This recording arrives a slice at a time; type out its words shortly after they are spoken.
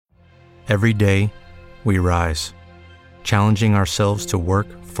Every day, we rise, challenging ourselves to work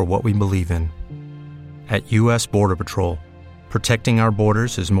for what we believe in. At U.S. Border Patrol, protecting our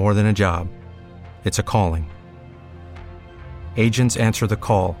borders is more than a job. It's a calling. Agents answer the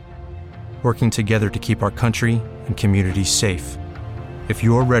call, working together to keep our country and communities safe. If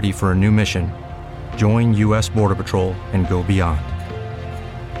you are ready for a new mission, join U.S. Border Patrol and go beyond.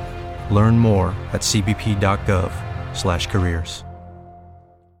 Learn more at cbp.gov/careers.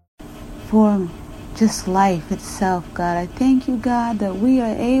 For just life itself, God, I thank you, God, that we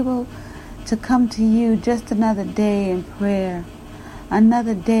are able to come to you just another day in prayer,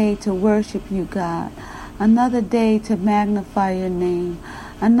 another day to worship you, God, another day to magnify your name,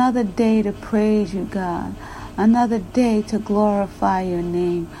 another day to praise you, God, another day to glorify your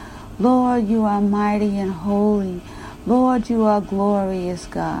name. Lord, you are mighty and holy. Lord, you are glorious,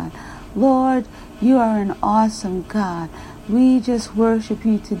 God. Lord, you are an awesome God. We just worship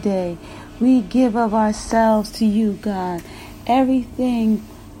you today. We give of ourselves to you, God. Everything,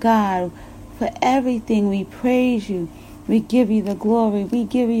 God, for everything we praise you. We give you the glory. We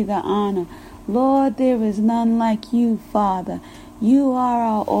give you the honor. Lord, there is none like you, Father. You are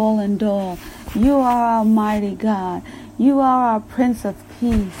our all and all. You are our mighty God. You are our Prince of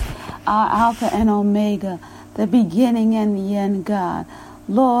Peace, our Alpha and Omega, the beginning and the end, God.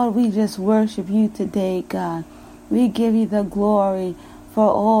 Lord, we just worship you today, God. We give you the glory for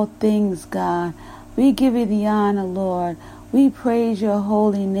all things, God. We give you the honor, Lord. We praise your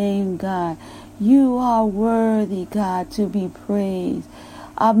holy name, God. You are worthy, God, to be praised.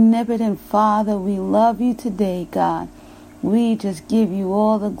 Omnipotent Father, we love you today, God. We just give you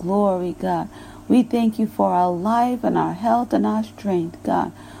all the glory, God. We thank you for our life and our health and our strength,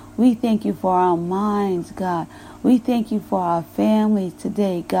 God. We thank you for our minds, God. We thank you for our families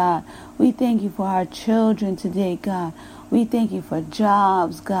today, God. We thank you for our children today, God. We thank you for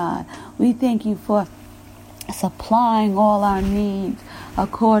jobs, God. We thank you for supplying all our needs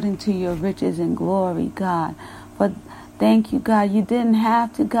according to your riches and glory, God. But thank you, God. You didn't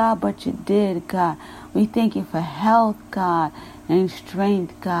have to, God, but you did, God. We thank you for health, God, and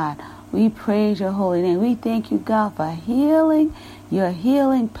strength, God. We praise your holy name. We thank you, God, for healing, your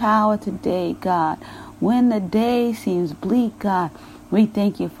healing power today, God. When the day seems bleak, God, we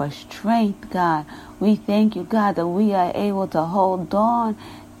thank you for strength, God. We thank you, God, that we are able to hold on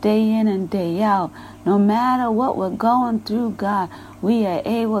day in and day out. No matter what we're going through, God, we are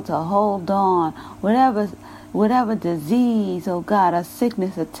able to hold on. Whatever disease, oh God, or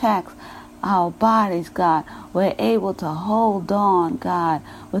sickness attacks our bodies, God, we're able to hold on, God,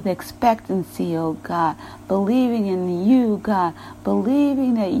 with expectancy, oh God, believing in you, God,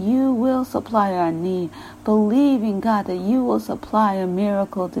 believing that you will supply our need, believing, God, that you will supply a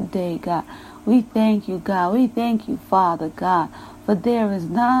miracle today, God. We thank you, God. We thank you, Father, God, for there is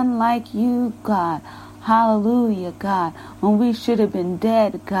none like you, God. Hallelujah, God. When we should have been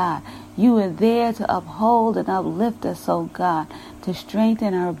dead, God, you are there to uphold and uplift us, oh God, to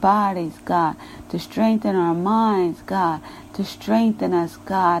strengthen our bodies, God, to strengthen our minds, God, to strengthen us,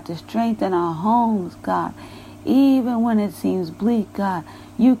 God, to strengthen our homes, God. Even when it seems bleak, God,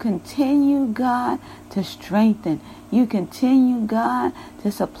 you continue, God, to strengthen. You continue, God,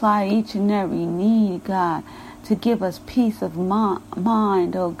 to supply each and every need, God, to give us peace of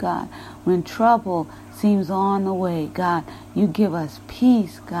mind, oh God. When trouble seems on the way, God, you give us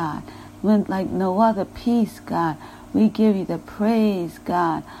peace, God. When like no other peace, God, we give you the praise,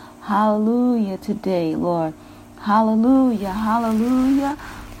 God. Hallelujah today, Lord. Hallelujah, hallelujah,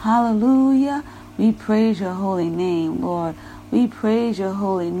 hallelujah. We praise your holy name, Lord. We praise your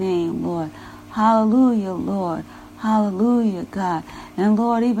holy name, Lord. Hallelujah, Lord. Hallelujah, God. And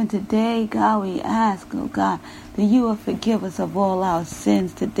Lord, even today, God, we ask, oh God, that you will forgive us of all our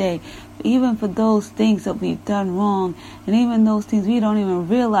sins today, even for those things that we've done wrong, and even those things we don't even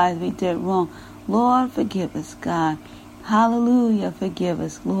realize we did wrong. Lord, forgive us, God. Hallelujah, forgive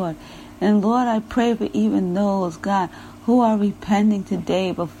us, Lord. And Lord, I pray for even those, God, who are repenting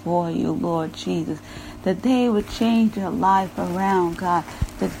today before you, Lord Jesus, that they would change their life around, God,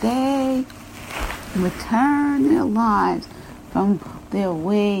 that they would turn their lives from their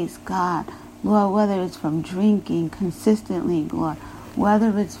ways, God. Lord, whether it's from drinking consistently, Lord,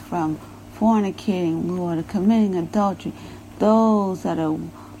 whether it's from fornicating, Lord, or committing adultery, those that are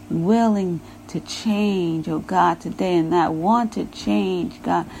willing to change, oh God, today, and that want to change,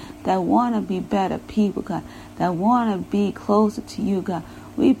 God, that want to be better people, God, that want to be closer to you, God.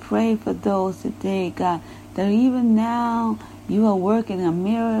 We pray for those today, God, that even now you are working a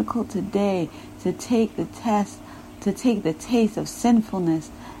miracle today to take the taste of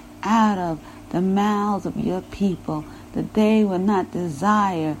sinfulness out of the mouths of your people, that they will not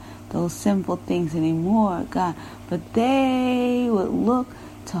desire those sinful things anymore, God, but they would look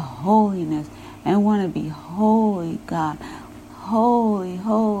to holiness and want to be holy, God. Holy,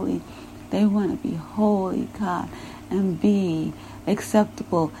 holy. They want to be holy, God, and be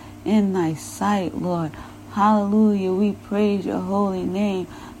acceptable in thy sight, Lord. Hallelujah. We praise your holy name,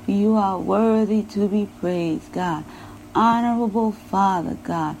 for you are worthy to be praised, God. Honorable Father,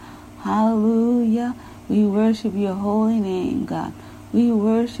 God. Hallelujah. We worship your holy name, God. We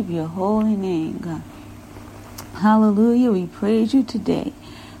worship your holy name, God. Hallelujah. We praise you today.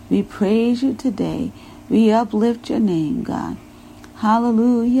 We praise you today. We uplift your name, God.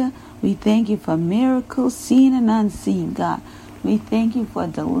 Hallelujah. We thank you for miracles seen and unseen, God. We thank you for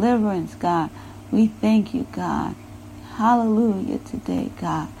deliverance, God. We thank you, God. Hallelujah today,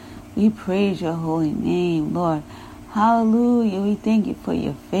 God. We praise your holy name, Lord. Hallelujah. We thank you for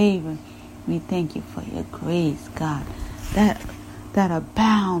your favor. We thank you for your grace, God, that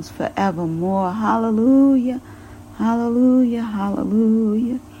abounds forevermore. Hallelujah. Hallelujah.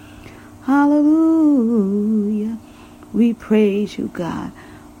 Hallelujah. Hallelujah. We praise you, God.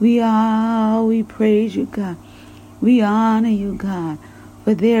 We praise you, God. We honor you, God,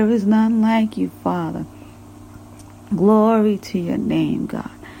 for there is none like you, Father. Glory to your name, God.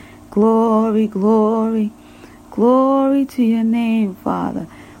 Glory, glory, glory to your name, Father.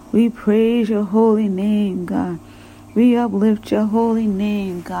 We praise your holy name, God. We uplift your holy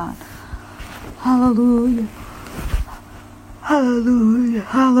name, God. Hallelujah. Hallelujah.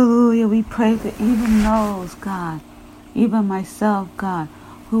 Hallelujah. We pray for even those, God, even myself, God,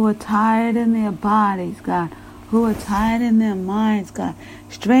 who are tired in their bodies, God, who are tired in their minds, God.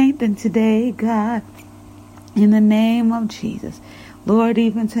 Strengthen today, God, in the name of Jesus. Lord,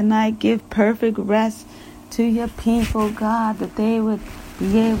 even tonight, give perfect rest to your people, God, that they would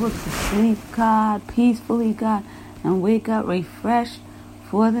be able to sleep, God, peacefully, God, and wake up refreshed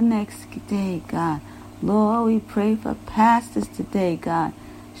for the next day, God. Lord, we pray for pastors today, God.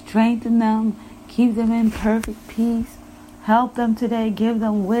 Strengthen them, keep them in perfect peace. Help them today, give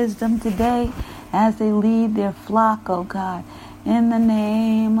them wisdom today as they lead their flock, oh God, in the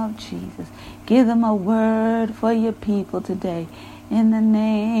name of Jesus. Give them a word for your people today, in the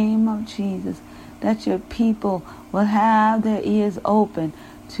name of Jesus, that your people will have their ears open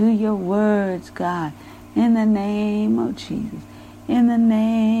to your words, God, in the name of Jesus, in the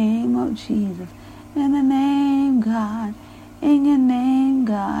name of Jesus, in the name, God, in your name,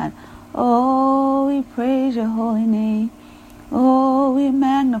 God. Oh, we praise your holy name. Oh, we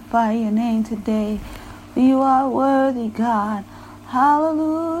magnify your name today. You are worthy, God.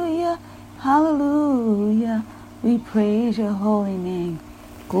 Hallelujah, hallelujah. We praise your holy name.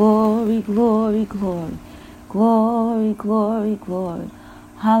 Glory, glory, glory. Glory, glory, glory.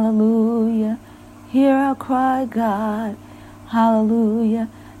 Hallelujah. Hear our cry, God. Hallelujah.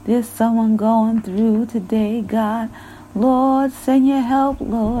 There's someone going through today, God. Lord, send your help,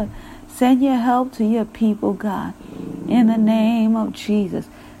 Lord. Send your help to your people, God. In the name of Jesus.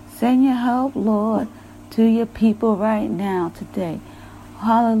 Send your help, Lord, to your people right now today.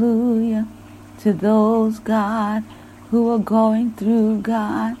 Hallelujah. To those, God, who are going through,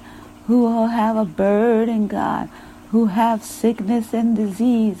 God, who will have a burden, God, who have sickness and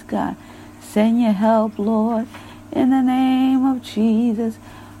disease, God. Send your help, Lord, in the name of Jesus.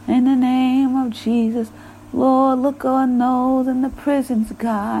 In the name of Jesus. Lord, look on those in the prisons,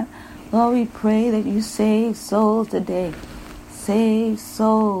 God. Lord, we pray that you save souls today. Save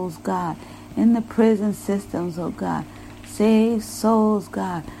souls, God, in the prison systems, oh God. Save souls,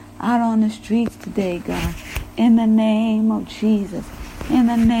 God, out on the streets today, God. In the name of Jesus. In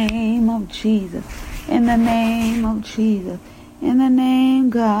the name of Jesus. In the name of Jesus. In the name,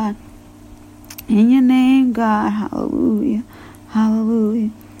 God. In your name, God. Hallelujah.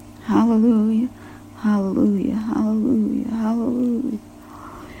 Hallelujah. Hallelujah. Hallelujah. Hallelujah. Hallelujah.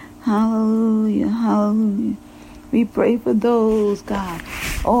 Hallelujah. Hallelujah. We pray for those, God,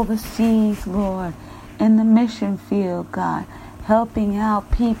 overseas, Lord, in the mission field, God, helping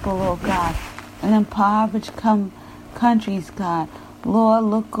out people, oh God, in impoverished countries, God. Lord,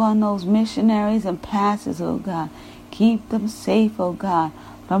 look on those missionaries and pastors, oh God. Keep them safe, oh God,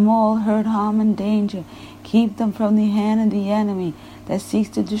 from all hurt, harm, and danger. Keep them from the hand of the enemy that seeks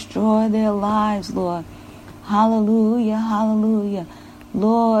to destroy their lives, Lord. Hallelujah, hallelujah.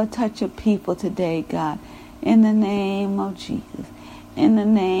 Lord, touch your people today, God, in the name of Jesus. In the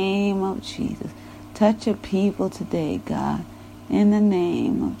name of Jesus. Touch your people today, God, in the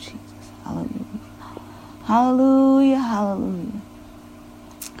name of Jesus. Hallelujah. Hallelujah, hallelujah.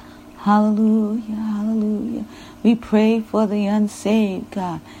 Hallelujah, hallelujah. We pray for the unsaved,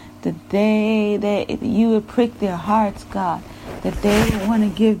 God, that you would prick their hearts, God, that they would want to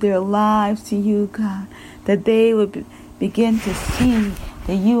give their lives to you, God, that they would begin to see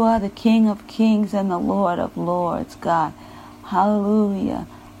that you are the King of Kings and the Lord of Lords, God. Hallelujah,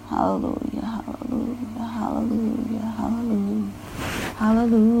 hallelujah, hallelujah, hallelujah, hallelujah,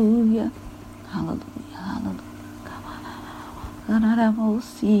 hallelujah, hallelujah,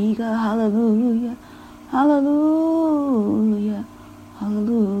 hallelujah, hallelujah, hallelujah,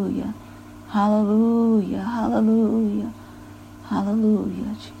 hallelujah, hallelujah, hallelujah,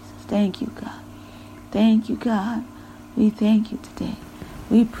 hallelujah, Jesus. Thank you, God. Thank you, God. We thank you today.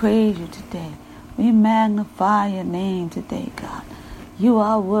 We praise you today. We magnify your name today, God. You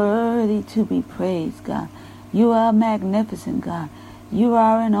are worthy to be praised, God. You are magnificent, God. You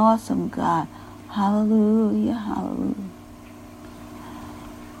are an awesome God. Hallelujah, hallelujah.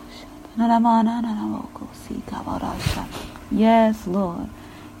 Yes, Lord.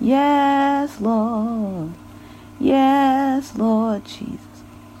 Yes, Lord. Yes, Lord Jesus.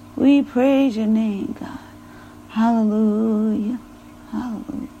 We praise your name, God. Hallelujah.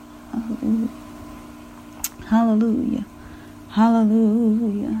 Hallelujah. Hallelujah. Hallelujah.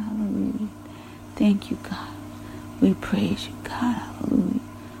 Hallelujah. Hallelujah. Thank you, God. We praise you, God. Hallelujah.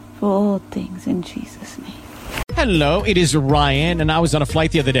 For all things in Jesus' name. Hello, it is Ryan, and I was on a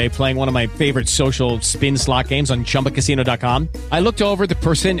flight the other day playing one of my favorite social spin slot games on ChumbaCasino.com. I looked over at the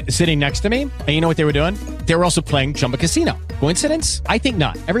person sitting next to me, and you know what they were doing? They were also playing Chumba Casino. Coincidence? I think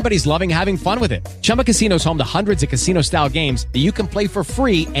not. Everybody's loving having fun with it. Chumba Casino is home to hundreds of casino-style games that you can play for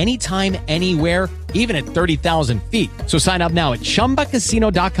free anytime, anywhere, even at 30,000 feet. So sign up now at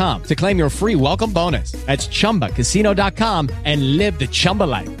ChumbaCasino.com to claim your free welcome bonus. That's ChumbaCasino.com and live the Chumba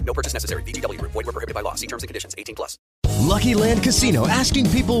life. No purchase necessary. VGW. Void where prohibited by law. See terms and conditions. 18+. Lucky Land Casino, asking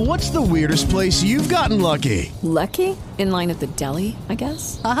people, what's the weirdest place you've gotten lucky? Lucky? In line at the deli, I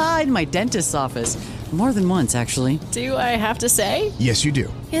guess? Aha, in my dentist's office. More than once, actually. Do I have to say? Yes, you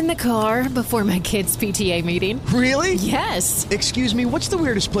do. In the car before my kids' PTA meeting. Really? Yes. Excuse me, what's the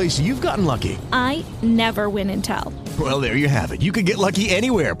weirdest place you've gotten lucky? I never win and tell. Well, there you have it. You can get lucky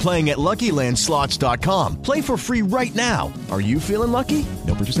anywhere, playing at LuckyLandSlots.com. Play for free right now. Are you feeling lucky?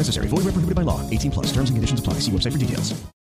 No purchase necessary. Void where prohibited by law. 18+. Terms and conditions apply. See website for details.